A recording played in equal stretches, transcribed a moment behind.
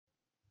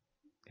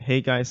Hey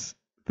guys,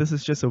 this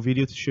is just a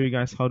video to show you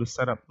guys how to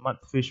set up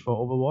Mudfish for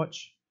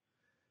Overwatch.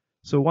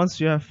 So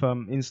once you have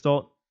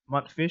installed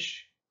Mudfish,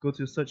 go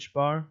to search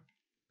bar,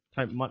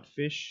 type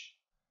Mudfish,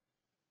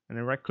 and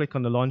then right click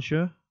on the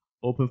launcher,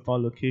 open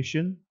file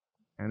location,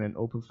 and then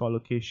open file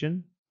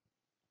location.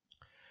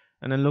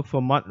 And then look for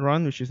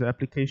MudRun, which is the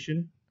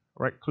application.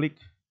 Right click,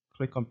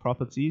 click on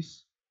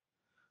properties,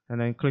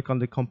 and then click on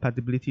the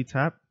compatibility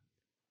tab.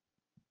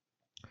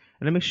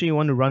 And then make sure you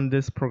want to run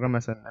this program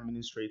as an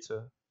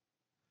administrator.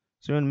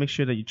 So you want to make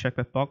sure that you check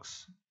that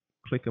box,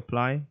 click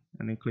apply,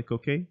 and then click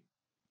OK.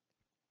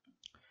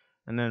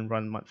 And then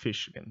run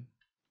Mudfish again.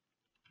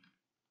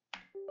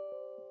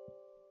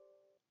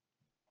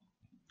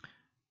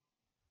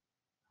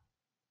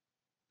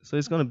 So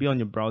it's going to be on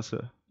your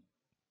browser.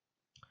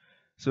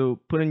 So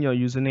put in your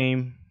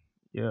username,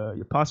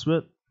 your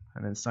password,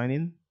 and then sign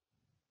in.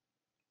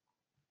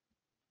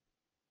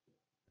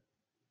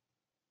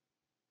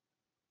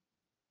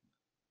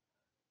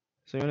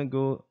 So you want to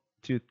go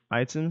to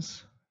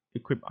items,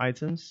 equip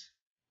items.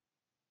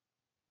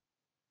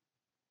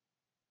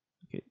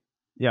 Okay.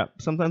 Yeah,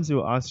 sometimes it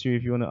will ask you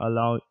if you want to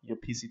allow your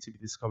PC to be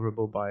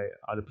discoverable by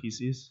other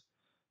PCs.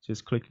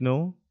 Just click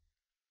no.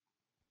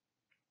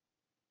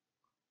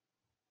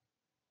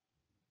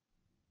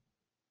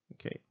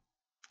 Okay.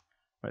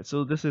 Right,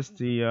 so this is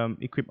the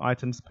equip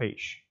items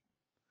page.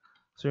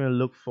 So you're going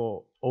to look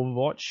for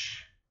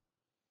Overwatch.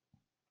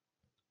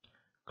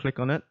 Click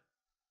on it.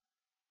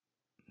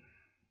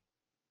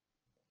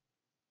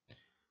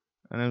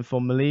 And then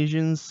for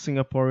Malaysians,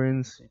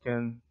 Singaporeans, you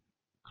can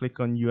click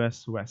on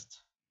US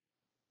West,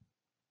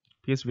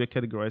 because we are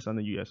categorized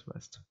under US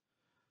West.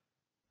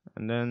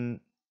 And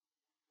then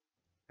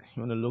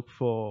you want to look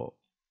for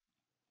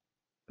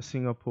a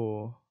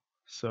Singapore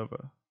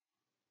server.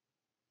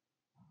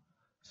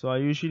 So I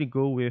usually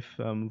go with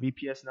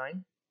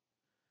VPS9,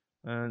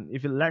 and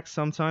if it lags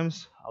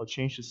sometimes, I'll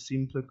change to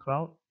Simpler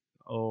Cloud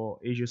or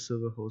Asia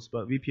Server Host,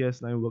 but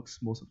VPS9 works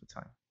most of the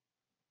time.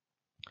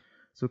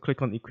 So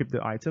click on equip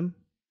the item.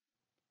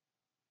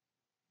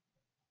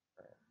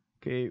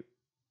 Okay,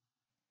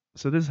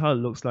 so this is how it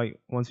looks like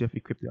once you have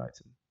equipped the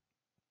item.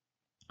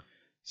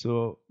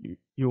 So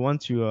you want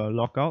to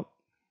log out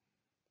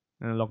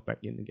and log back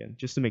in again,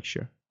 just to make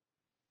sure.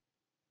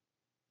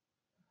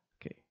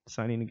 Okay,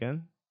 sign in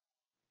again.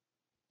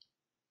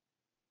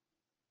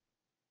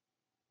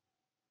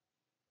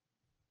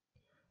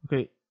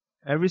 Okay,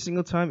 every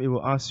single time it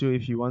will ask you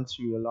if you want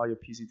to allow your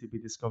PC to be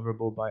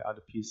discoverable by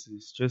other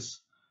PCs.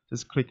 Just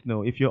click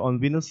no. If you're on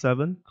Windows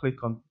 7,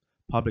 click on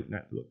public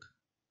network.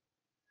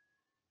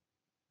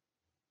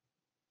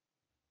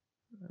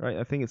 Right,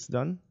 I think it's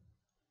done.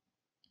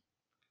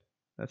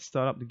 Let's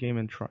start up the game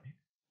and try.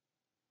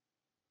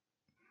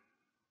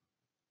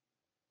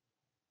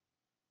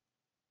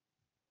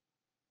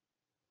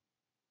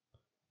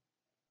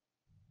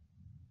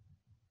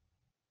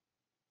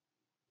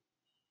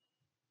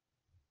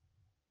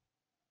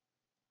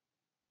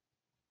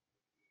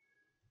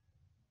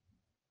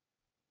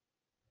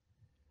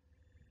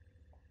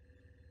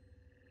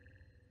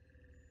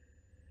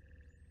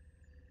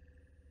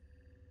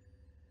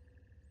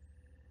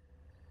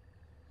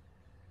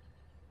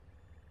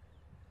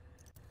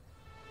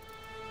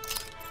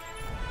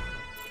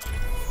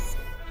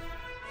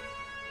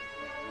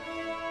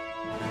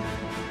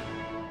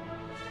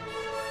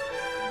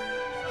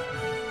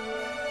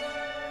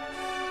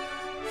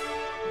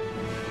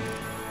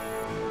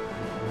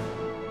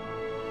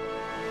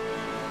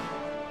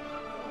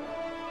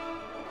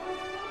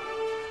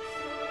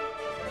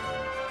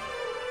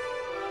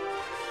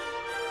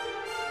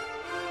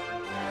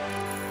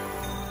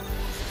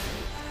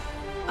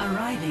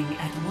 Arriving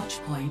at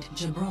Watchpoint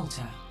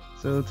Gibraltar.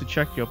 So to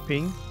check your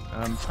ping,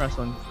 press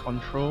on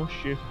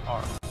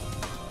Ctrl+Shift+R.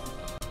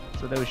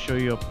 So that will show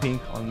you your ping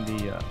on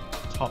the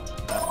top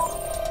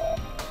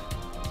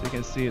left. So you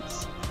can see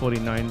it's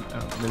 49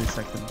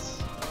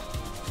 milliseconds.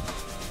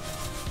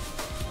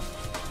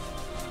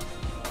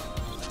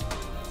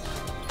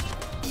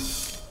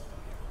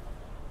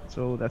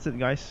 So that's it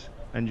guys,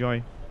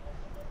 enjoy.